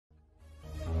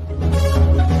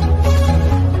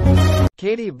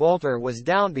Katie Boulter was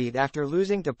downbeat after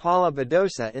losing to Paula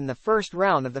Badosa in the first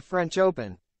round of the French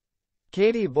Open.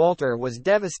 Katie Boulter was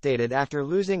devastated after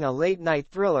losing a late-night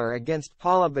thriller against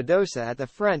Paula Badosa at the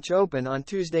French Open on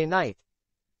Tuesday night.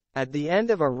 At the end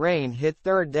of a rain-hit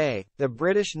third day, the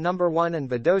British number 1 and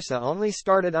Badosa only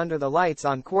started under the lights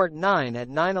on court 9 at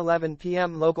 9:11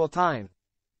 p.m. local time.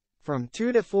 From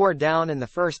 2-4 down in the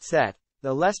first set,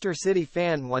 the Leicester City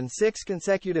fan won 6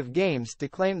 consecutive games to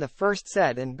claim the first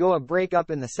set and go a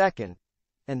break-up in the second,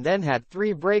 and then had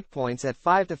 3 breakpoints at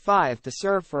 5-5 to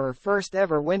serve for her first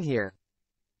ever win here.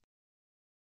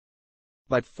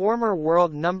 But former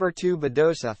world number 2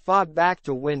 Badosa fought back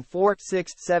to win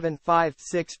 4-6, 7-5,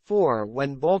 6-4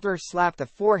 when Boulter slapped a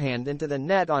forehand into the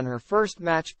net on her first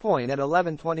match point at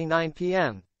 11:29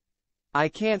 p.m. "I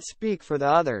can't speak for the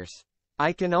others.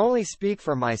 I can only speak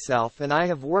for myself, and I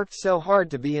have worked so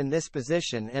hard to be in this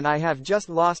position and I have just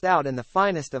lost out in the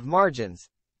finest of margins,"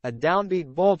 a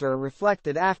downbeat Boulter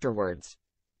reflected afterwards.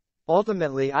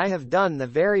 "Ultimately I have done the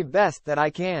very best that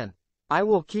I can. I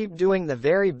will keep doing the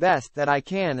very best that I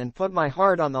can and put my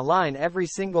heart on the line every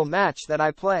single match that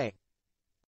I play."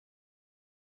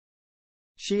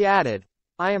 She added,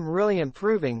 "I am really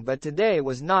improving, but today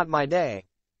was not my day.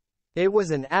 It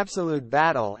was an absolute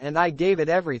battle and I gave it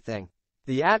everything.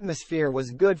 The atmosphere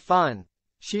was good fun.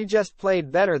 She just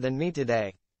played better than me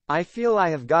today. I feel I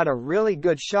have got a really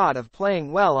good shot of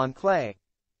playing well on clay."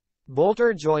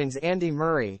 Boulter joins Andy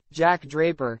Murray, Jack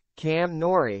Draper, Cam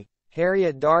Norrie,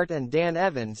 Harriet Dart and Dan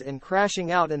Evans in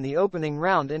crashing out in the opening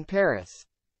round in Paris.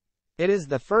 It is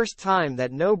the first time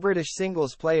that no British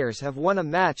singles players have won a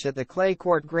match at the clay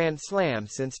court Grand Slam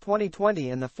since 2020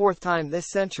 and the 4th time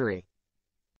this century.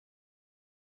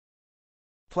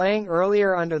 Playing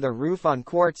earlier under the roof on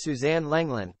court Suzanne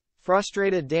Lenglen,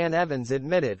 frustrated Dan Evans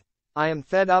admitted, "I am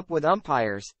fed up with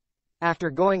umpires," after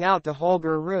going out to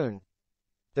Holger Rune.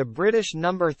 The British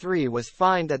number 3 was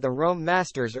fined at the Rome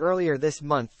Masters earlier this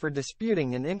month for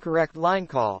disputing an incorrect line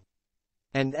call.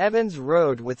 And Evans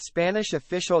rode with Spanish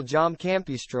official Jaume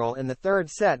Campistral in the third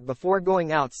set before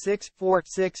going out 6-4,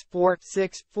 6-4,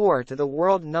 6-4 to the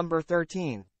world number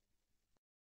 13.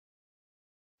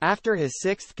 After his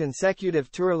 6th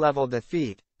consecutive tour-level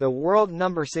defeat, the world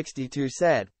number 62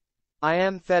 said, "I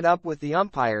am fed up with the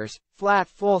umpires, flat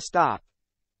full stop.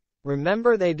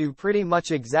 Remember, they do pretty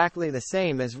much exactly the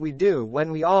same as we do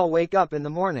when we all wake up in the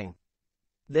morning.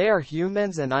 They are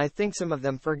humans and I think some of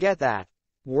them forget that."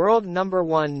 World number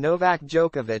 1 Novak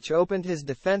Djokovic opened his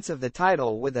defense of the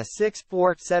title with a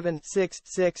 6-4, 7-6,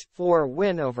 6-4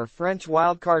 win over French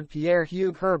wildcard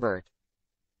Pierre-Hugues Herbert.